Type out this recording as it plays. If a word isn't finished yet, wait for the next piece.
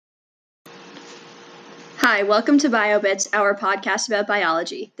Hi, welcome to BioBits, our podcast about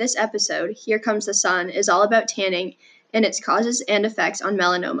biology. This episode, Here Comes the Sun, is all about tanning and its causes and effects on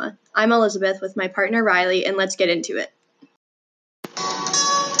melanoma. I'm Elizabeth with my partner Riley, and let's get into it.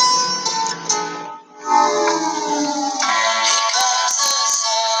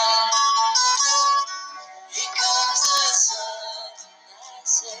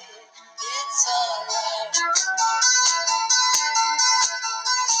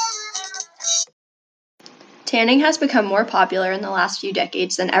 Tanning has become more popular in the last few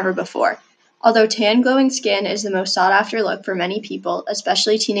decades than ever before. Although tan glowing skin is the most sought after look for many people,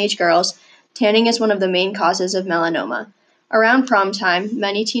 especially teenage girls, tanning is one of the main causes of melanoma. Around prom time,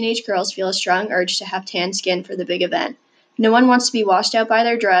 many teenage girls feel a strong urge to have tan skin for the big event. No one wants to be washed out by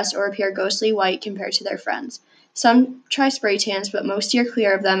their dress or appear ghostly white compared to their friends. Some try spray tans, but most steer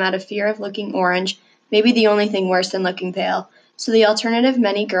clear of them out of fear of looking orange, maybe the only thing worse than looking pale. So the alternative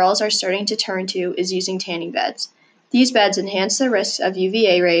many girls are starting to turn to is using tanning beds. These beds enhance the risks of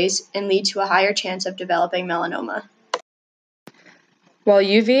UVA rays and lead to a higher chance of developing melanoma. While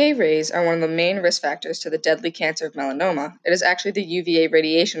UVA rays are one of the main risk factors to the deadly cancer of melanoma, it is actually the UVA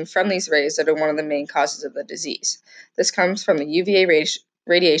radiation from these rays that are one of the main causes of the disease. This comes from the UVA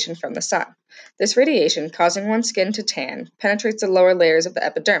radiation from the sun. This radiation, causing one's skin to tan, penetrates the lower layers of the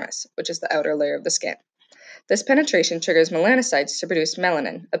epidermis, which is the outer layer of the skin. This penetration triggers melanocytes to produce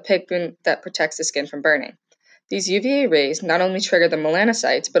melanin, a pigment that protects the skin from burning. These UVA rays not only trigger the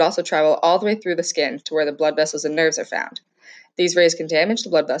melanocytes, but also travel all the way through the skin to where the blood vessels and nerves are found. These rays can damage the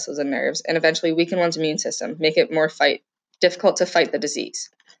blood vessels and nerves and eventually weaken one's immune system, make it more difficult to fight the disease.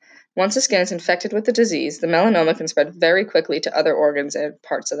 Once the skin is infected with the disease, the melanoma can spread very quickly to other organs and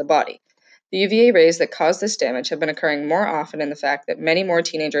parts of the body. The UVA rays that cause this damage have been occurring more often in the fact that many more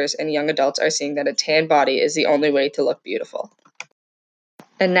teenagers and young adults are seeing that a tan body is the only way to look beautiful.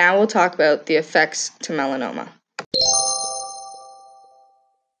 And now we'll talk about the effects to melanoma.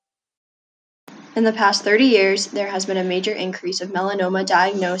 In the past 30 years, there has been a major increase of melanoma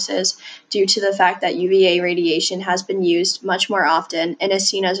diagnosis due to the fact that UVA radiation has been used much more often and is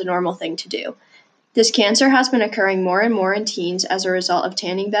seen as a normal thing to do. This cancer has been occurring more and more in teens as a result of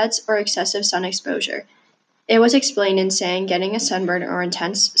tanning beds or excessive sun exposure. It was explained in saying getting a sunburn or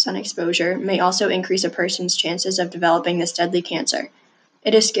intense sun exposure may also increase a person's chances of developing this deadly cancer.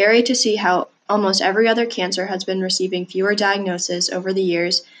 It is scary to see how almost every other cancer has been receiving fewer diagnoses over the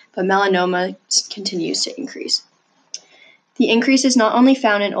years, but melanoma continues to increase. The increase is not only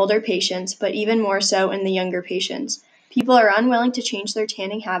found in older patients, but even more so in the younger patients. People are unwilling to change their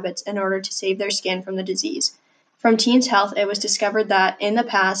tanning habits in order to save their skin from the disease. From Teens Health, it was discovered that, in the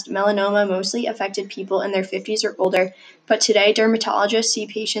past, melanoma mostly affected people in their 50s or older, but today dermatologists see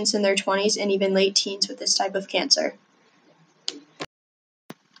patients in their 20s and even late teens with this type of cancer.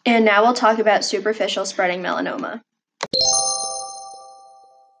 And now we'll talk about superficial spreading melanoma.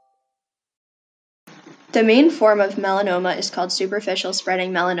 The main form of melanoma is called superficial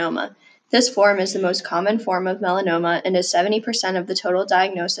spreading melanoma. This form is the most common form of melanoma and is 70% of the total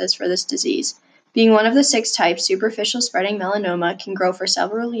diagnosis for this disease. Being one of the 6 types, superficial spreading melanoma can grow for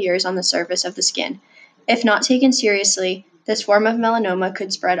several years on the surface of the skin. If not taken seriously, this form of melanoma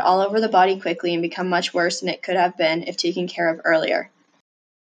could spread all over the body quickly and become much worse than it could have been if taken care of earlier.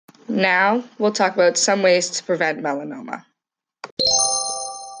 Now we'll talk about some ways to prevent melanoma.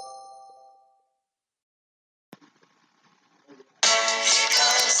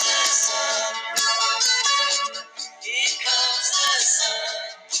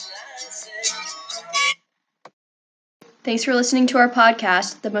 Thanks for listening to our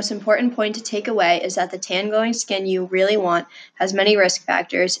podcast. The most important point to take away is that the tan glowing skin you really want has many risk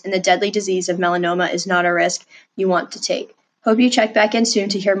factors, and the deadly disease of melanoma is not a risk you want to take. Hope you check back in soon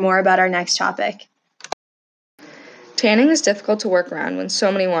to hear more about our next topic. Tanning is difficult to work around when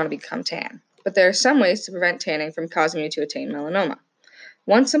so many want to become tan, but there are some ways to prevent tanning from causing you to attain melanoma.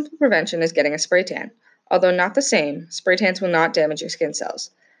 One simple prevention is getting a spray tan. Although not the same, spray tans will not damage your skin cells.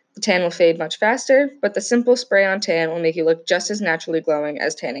 The tan will fade much faster, but the simple spray-on tan will make you look just as naturally glowing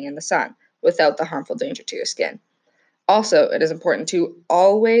as tanning in the sun, without the harmful danger to your skin. Also, it is important to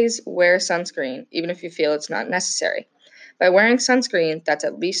always wear sunscreen, even if you feel it's not necessary. By wearing sunscreen that's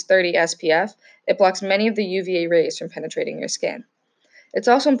at least 30 SPF, it blocks many of the UVA rays from penetrating your skin. It's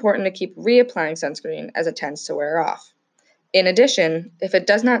also important to keep reapplying sunscreen as it tends to wear off. In addition, if it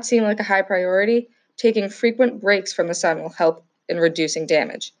does not seem like a high priority, taking frequent breaks from the sun will help in reducing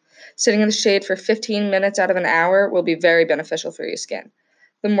damage. Sitting in the shade for 15 minutes out of an hour will be very beneficial for your skin.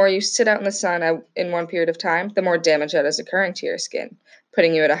 The more you sit out in the sun in one period of time, the more damage that is occurring to your skin,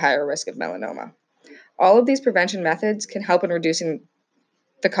 putting you at a higher risk of melanoma. All of these prevention methods can help in reducing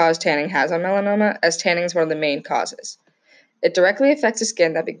the cause tanning has on melanoma, as tanning is one of the main causes. It directly affects the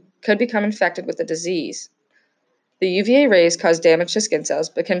skin that could become infected with the disease. The UVA rays cause damage to skin cells,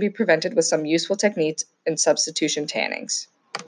 but can be prevented with some useful techniques and substitution tannings.